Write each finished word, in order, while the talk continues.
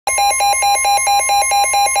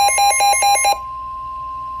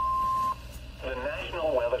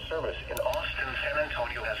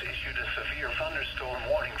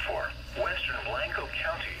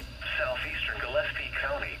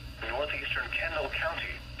Kendall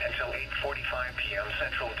County until 8:45 p.m.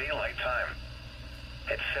 Central Daylight Time.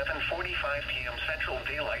 At 7:45 p.m. Central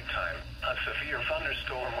Daylight Time, a severe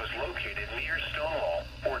thunderstorm was located near Stonewall,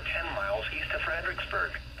 or 10 miles east of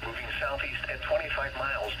Fredericksburg, moving southeast at 25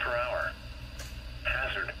 miles per hour.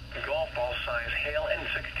 Hazard, golf ball size hail and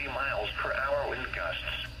 60 miles per hour wind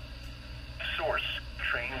gusts. Source,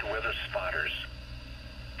 trained weather spotters.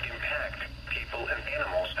 Impact, people and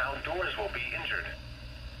animals outdoors will be injured.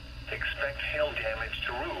 Expect hail damage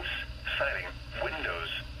to roofs, siding, windows,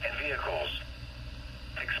 and vehicles.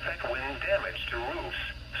 Expect wind damage to roofs,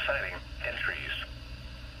 siding, and trees.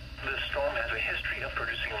 The storm has a history of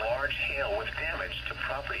producing large hail with damage to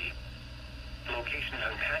property. Locations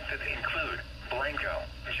impacted include Blanco,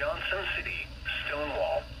 Johnson City,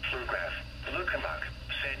 Stonewall, Bluegrass, Lukenbach,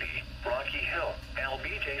 Sandy, Rocky Hill,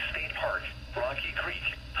 LBJ State Park, Rocky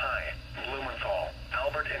Creek, High, Blumenthal,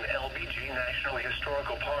 Albert and LBJ National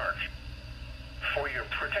Historical Park. For your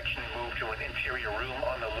protection, move to an interior room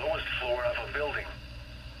on the lowest floor of a building.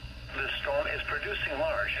 The storm is producing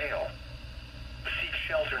large hail. Seek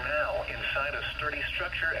shelter now inside a sturdy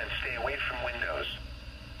structure and stay away from windows.